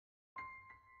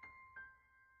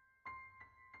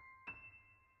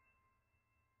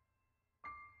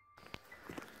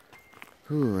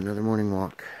Ooh, another morning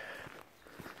walk.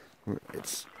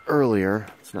 It's earlier.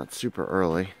 It's not super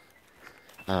early.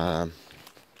 Got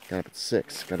up at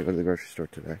 6. Got to go to the grocery store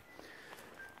today.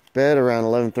 Bed around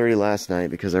 11:30 last night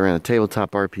because I ran a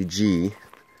tabletop RPG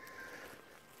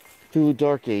through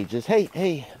Dark Ages.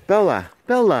 Hey, Bella,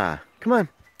 come on.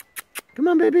 Come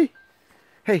on, baby.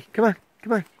 Hey, come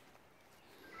on.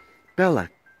 Bella,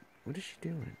 what is she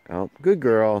doing? Oh, good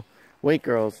girl. Wait,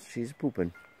 girls, she's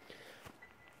pooping.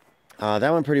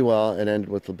 That went pretty well. It ended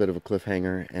with a bit of a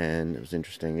cliffhanger, and it was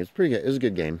interesting. It was pretty good. It was a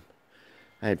good game.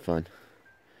 I had fun.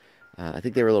 I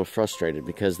think they were a little frustrated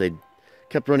because they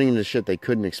kept running into shit they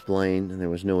couldn't explain, and there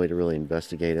was no way to really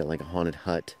investigate it, like a haunted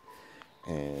hut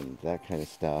and that kind of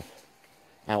stuff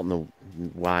out in the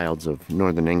wilds of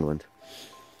northern England.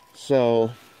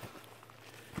 So,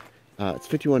 it's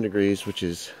 51 degrees, which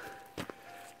is...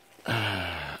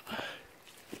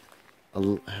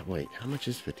 wait, how much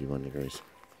is 51 degrees?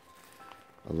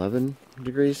 11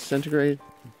 degrees centigrade?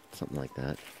 Something like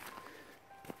that.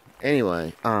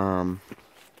 Anyway,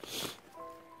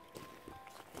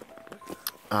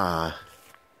 I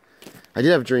did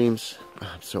have dreams.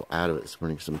 I'm so out of it this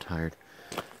morning because I'm tired.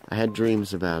 I had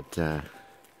dreams about,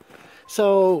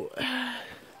 so,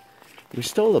 we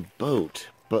stole a boat,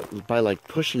 but by like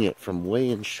pushing it from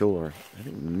way inshore. I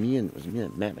think it was me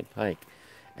and Matt McPike.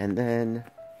 And then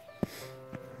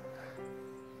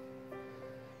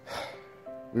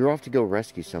we were off to go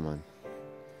rescue someone.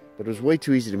 But it was way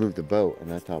too easy to move the boat,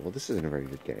 and I thought, well, this isn't a very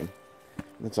good game.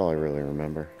 That's all I really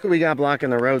remember. Who we got blocking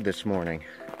the road this morning?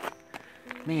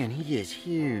 Man, he is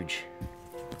huge.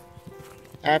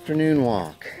 Afternoon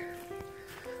walk.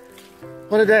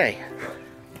 What a day.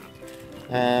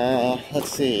 Let's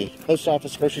see. Post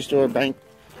office, grocery store, bank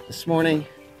this morning.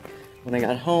 When I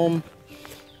got home,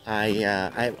 I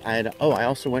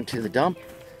also went to the dump,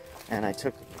 and I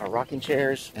took our rocking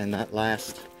chairs and that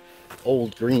last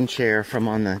old green chair from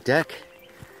on the deck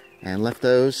and left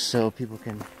those so people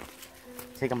can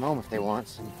take them home if they want.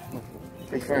 Some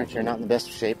free furniture, not in the best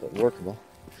of shape, but workable.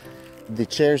 The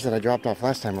chairs that I dropped off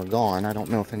last time were gone. I don't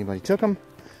know if anybody took them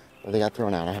or they got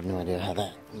thrown out. I have no idea how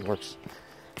that works.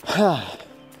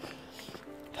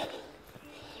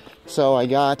 So I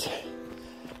got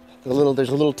there's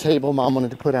a little table Mom wanted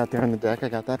to put out there on the deck. I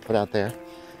got that put out there.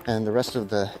 And the rest of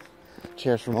the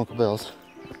chairs from Uncle Bill's.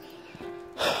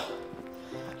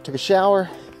 Took a shower.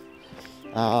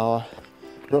 Wrote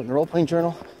in the role-playing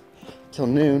journal till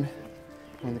noon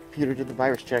when the computer did the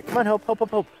virus check. Come on, Hope.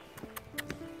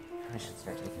 I should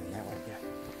start taking it that way, yeah.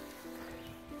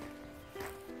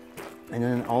 And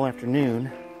then all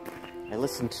afternoon, I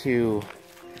listened to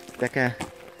Becca,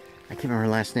 I can't remember her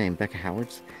last name, Becca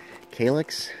Howard's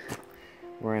Calyx,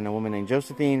 wherein a woman named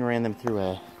Josephine ran them through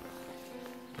a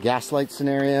gaslight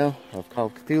scenario of Call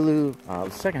of Cthulhu. The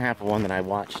second half of one that I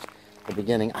watched at the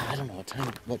beginning. I don't know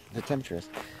what the temperature is.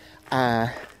 And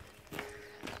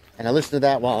I listened to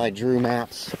that while I drew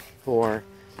maps for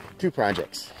 2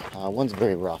 projects. One's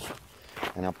very rough,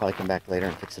 and I'll probably come back later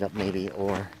and fix it up maybe,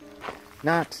 or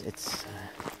not.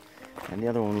 And the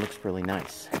other one looks really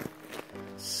nice.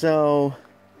 So,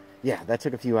 yeah, that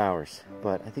took a few hours,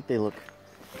 but I think they look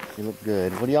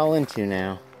good. What are y'all into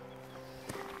now?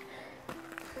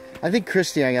 I think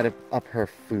Christy, I gotta up her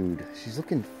food. She's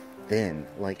looking thin,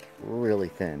 like really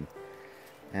thin.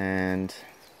 And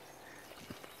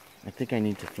I think I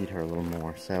need to feed her a little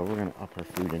more. So we're gonna up her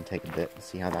food and take a bit and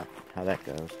see how that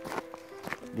goes.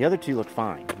 The other 2 look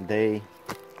fine. They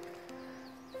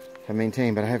have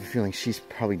maintained, but I have a feeling she's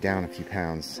probably down a few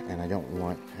pounds, and I don't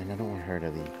want her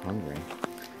to be hungry.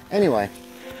 Anyway,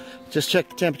 just check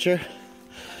the temperature.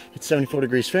 It's 74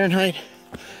 degrees Fahrenheit,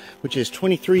 which is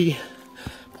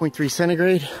 23.3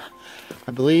 centigrade,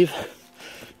 I believe,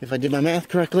 if I did my math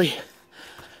correctly.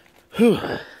 Whew,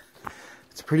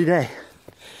 it's a pretty day.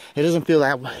 It doesn't feel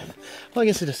that, well, I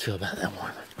guess it does feel about that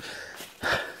warm.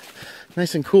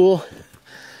 Nice and cool,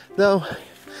 though,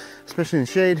 especially in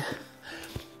the shade.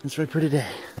 It's a very pretty day.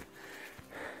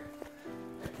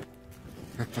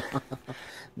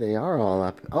 They are all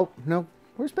up. Oh, no,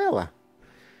 where's Bella?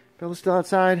 Bella's still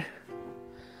outside?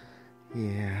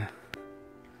 Yeah.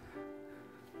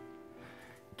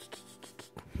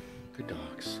 Good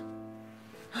dogs.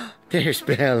 There's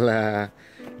Bella.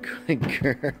 Good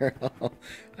girl.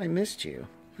 I missed you.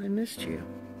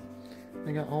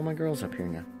 I got all my girls up here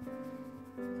now.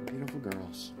 Beautiful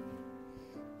girls.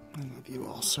 I love you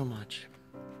all so much.